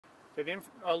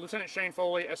Lieutenant Shane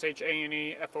Foley,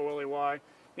 S-H-A-N-E, F-O-L-E-Y.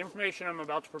 The information I'm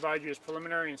about to provide you is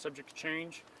preliminary and subject to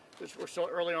change. We're still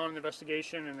early on in the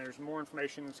investigation, and there's more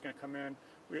information that's going to come in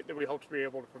that we hope to be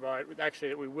able to provide, actually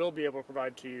that we will be able to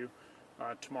provide to you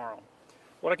tomorrow.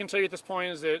 What I can tell you at this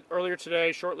point is that earlier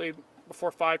today, shortly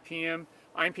before 5 p.m.,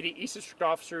 IMPD East District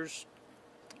officers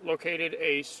located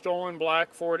a stolen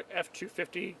black Ford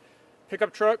F-250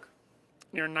 pickup truck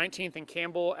near 19th and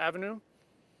Campbell Avenue.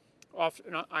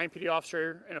 An IMPD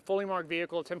officer in a fully marked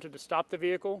vehicle attempted to stop the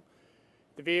vehicle.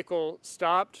 The vehicle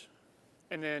stopped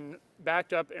and then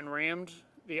backed up and rammed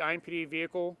the IMPD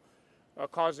vehicle,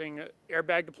 causing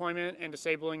airbag deployment and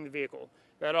disabling the vehicle.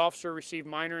 That officer received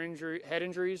minor head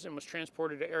injuries and was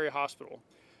transported to area hospital.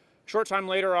 A short time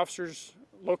later, officers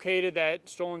located that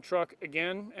stolen truck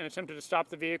again and attempted to stop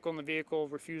the vehicle, and the vehicle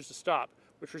refused to stop,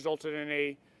 which resulted in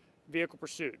a vehicle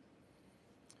pursuit.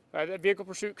 That vehicle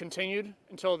pursuit continued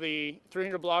until the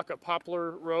 300 block of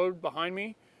Poplar Road behind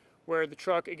me, where the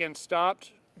truck again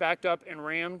stopped, backed up, and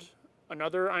rammed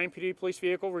another IMPD police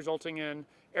vehicle, resulting in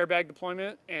airbag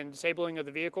deployment and disabling of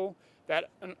the vehicle. That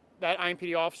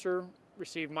IMPD officer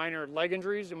received minor leg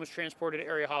injuries and was transported to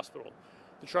area hospital.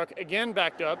 The truck again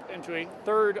backed up into a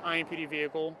third IMPD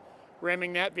vehicle,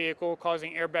 ramming that vehicle,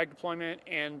 causing airbag deployment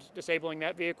and disabling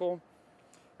that vehicle.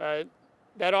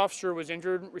 That officer was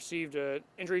injured, received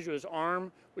injuries to his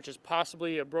arm, which is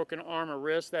possibly a broken arm or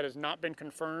wrist. That has not been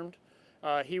confirmed.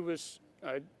 He was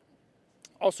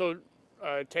also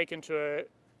taken to an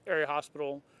area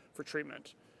hospital for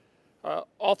treatment.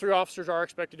 All three officers are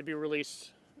expected to be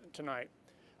released tonight.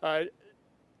 At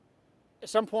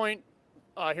some point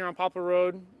here on Poplar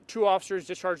Road, two officers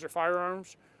discharged their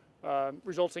firearms,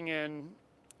 resulting in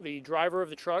the driver of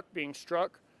the truck being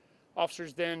struck.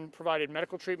 Officers then provided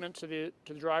medical treatment to the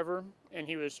driver, and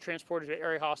he was transported to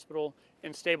area hospital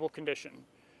in stable condition.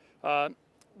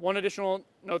 One additional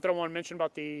note that I want to mention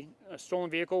about the stolen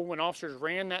vehicle: when officers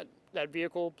ran that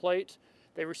vehicle plate,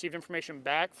 they received information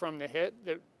back from the hit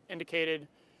that indicated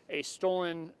a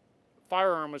stolen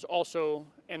firearm was also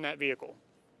in that vehicle.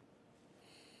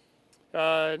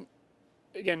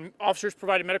 Again, officers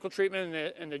provided medical treatment,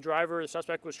 and the driver, the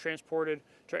suspect, was transported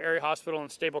to area hospital in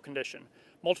stable condition.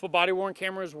 Multiple body-worn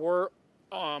cameras were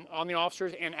on the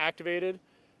officers and activated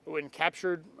when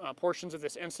captured portions of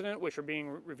this incident, which are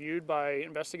being reviewed by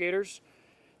investigators.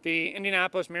 The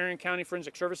Indianapolis-Marion County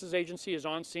Forensic Services Agency is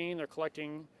on scene. They're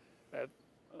collecting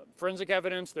forensic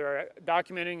evidence. They're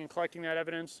documenting and collecting that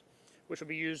evidence, which will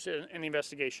be used in the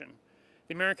investigation.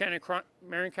 The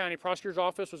Marion County Prosecutor's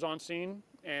Office was on scene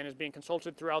and is being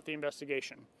consulted throughout the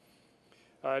investigation.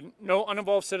 No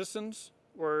uninvolved citizens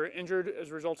were injured as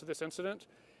a result of this incident.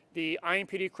 The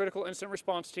IMPD Critical Incident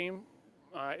Response Team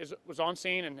was on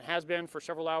scene and has been for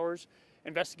several hours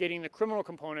investigating the criminal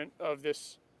component of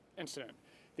this incident.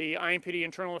 The IMPD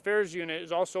Internal Affairs Unit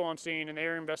is also on scene, and they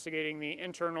are investigating the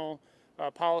internal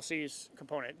policies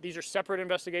component. These are separate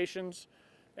investigations,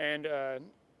 and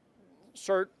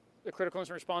CERT, the Critical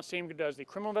Incident Response Team, does the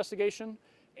criminal investigation,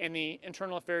 and the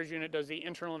Internal Affairs Unit does the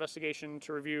internal investigation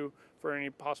to review for any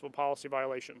possible policy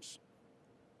violations.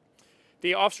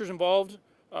 The officers involved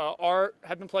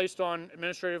have been placed on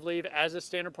administrative leave as is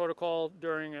standard protocol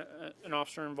during an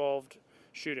officer-involved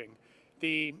shooting.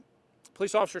 The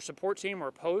police officer support team,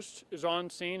 or POST, is on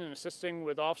scene and assisting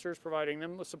with officers, providing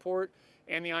them with support,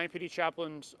 and the IMPD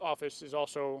chaplain's office is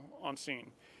also on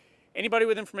scene. Anybody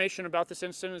with information about this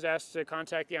incident is asked to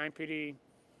contact the IMPD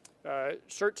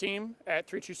CERT team at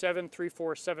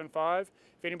 327-3475. If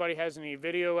anybody has any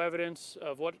video evidence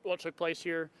of what took place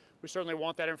here, we certainly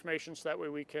want that information so that way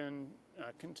we can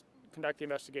conduct the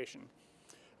investigation.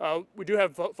 We do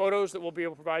have photos that we'll be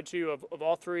able to provide to you of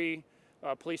all three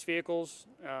police vehicles,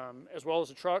 as well as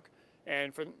the truck.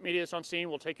 And for the media that's on scene,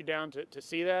 we'll take you down to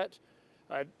see that.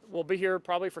 We'll be here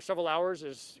probably for several hours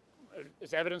as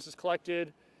evidence is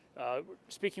collected,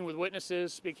 speaking with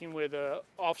witnesses, speaking with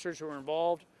officers who are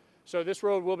involved. So this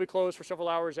road will be closed for several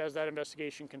hours as that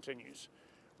investigation continues.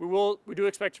 We do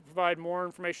expect to provide more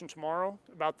information tomorrow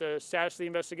about the status of the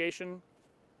investigation,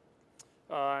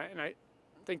 and I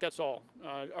think that's all.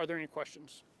 Are there any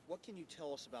questions? What can you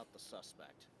tell us about the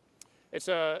suspect? It's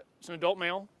an adult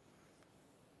male.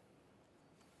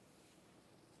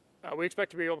 We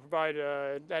expect to be able to provide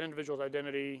that individual's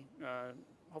identity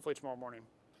hopefully tomorrow morning.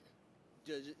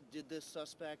 Did this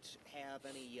suspect have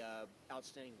any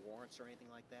outstanding warrants or anything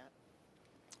like that?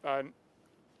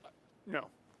 No.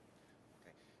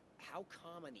 Okay. How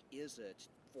common is it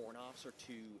for an officer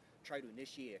to try to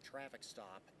initiate a traffic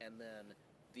stop and then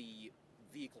the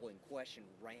vehicle in question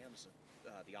rams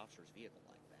the officer's vehicle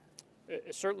like that?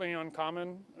 It's certainly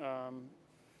uncommon.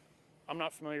 I'm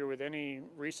not familiar with any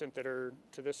recent that are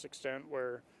to this extent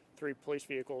where 3 police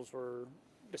vehicles were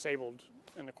disabled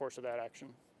in the course of that action.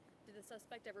 Did the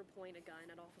suspect ever point a gun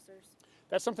at officers?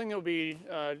 That's something that will be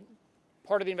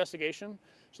part of the investigation.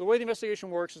 So the way the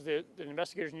investigation works is that the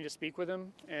investigators need to speak with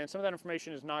him, and some of that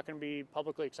information is not going to be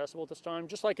publicly accessible at this time,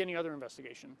 just like any other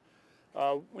investigation.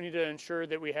 We need to ensure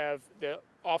that we have the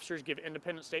officers give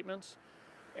independent statements,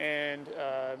 and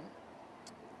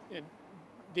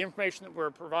the information that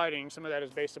we're providing, some of that is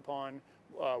based upon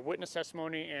witness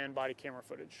testimony and body camera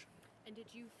footage. And did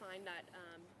you find that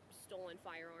stolen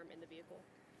firearm in the vehicle?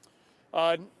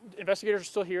 Investigators are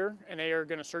still here, and they are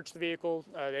going to search the vehicle.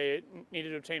 They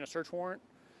needed to obtain a search warrant.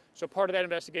 So part of that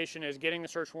investigation is getting the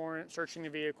search warrant, searching the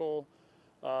vehicle,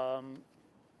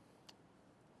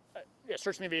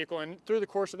 searching the vehicle, and through the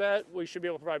course of that, we should be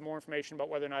able to provide more information about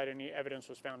whether or not any evidence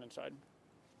was found inside.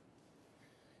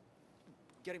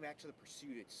 Getting back to the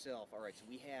pursuit itself, all right, so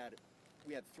we had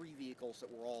 3 vehicles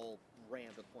that were all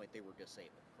rammed to the point they were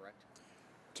disabled, correct?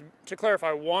 To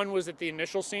clarify, 1 was at the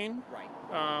initial scene. Right.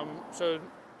 So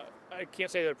I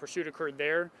can't say that a pursuit occurred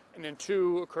there, and then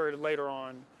 2 occurred later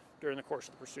on during the course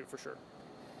of the pursuit, for sure.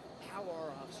 How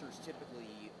are officers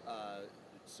typically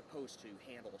supposed to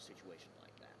handle a situation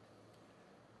like that?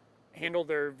 Handle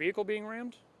their vehicle being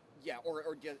rammed? Yeah,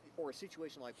 or a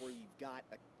situation like where you've got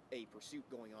a pursuit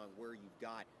going on, where you've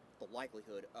got the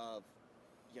likelihood of,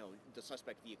 the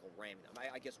suspect vehicle ramming them.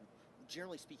 I guess,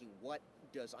 generally speaking, what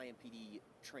does IMPD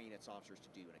train its officers to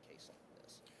do in a case like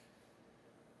this?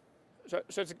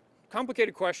 So it's a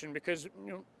complicated question because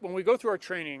when we go through our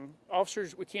training,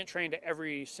 officers, we can't train to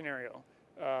every scenario.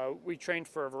 We train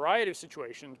for a variety of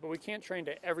situations, but we can't train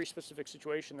to every specific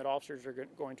situation that officers are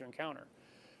going to encounter.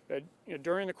 But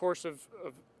during the course of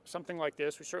something like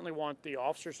this, we certainly want the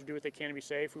officers to do what they can to be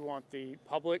safe. We want the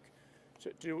public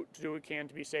to do what we can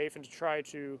to be safe and to try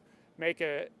to make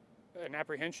an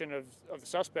apprehension of the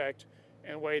suspect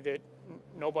in a way that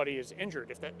nobody is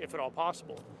injured, if at all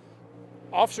possible.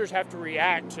 Officers have to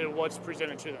react to what's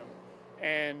presented to them,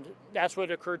 and that's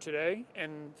what occurred today.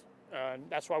 And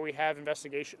that's why we have an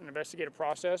investigative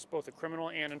process, both a criminal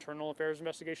and internal affairs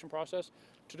investigation process,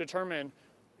 to determine,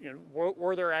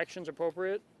 were their actions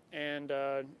appropriate, and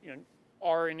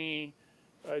are any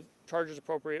charges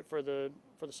appropriate for the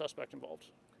suspect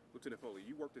involved. Lieutenant Foley,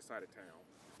 you worked this side of town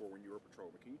before when you were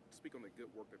patrolman. Can you speak on the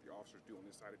good work that the officers do on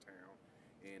this side of town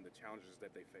and the challenges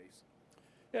that they face?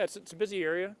 Yeah, it's a busy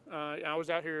area. I was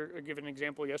out here, I'll give an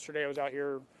example. Yesterday I was out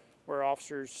here where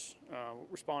officers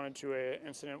responded to an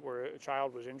incident where a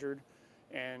child was injured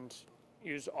and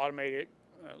used automated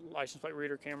license plate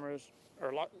reader cameras,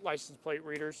 or license plate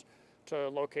readers, to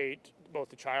locate both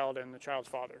the child and the child's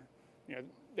father.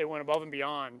 They went above and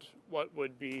beyond what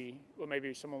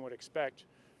maybe someone would expect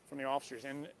from the officers,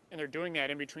 and they're doing that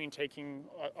in between taking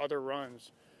other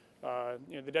runs.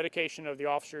 The dedication of the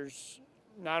officers,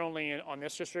 not only on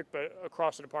this district but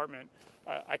across the department,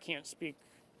 I can't speak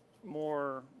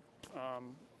more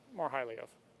highly of.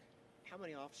 How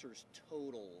many officers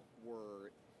total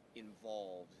were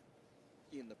involved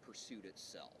in the pursuit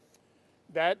itself?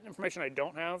 That information I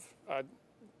don't have.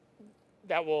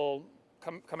 That will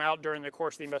come out during the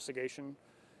course of the investigation.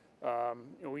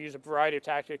 We use a variety of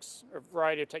tactics, or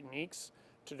variety of techniques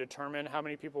to determine how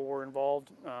many people were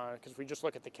involved. Because if we just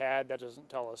look at the CAD, that doesn't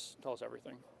tell us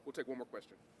everything. We'll take one more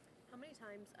question. How many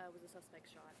times was the suspect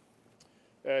shot?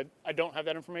 I don't have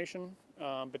that information,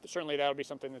 but certainly that'll be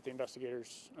something that the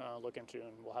investigators look into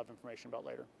and we'll have information about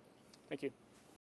later. Thank you.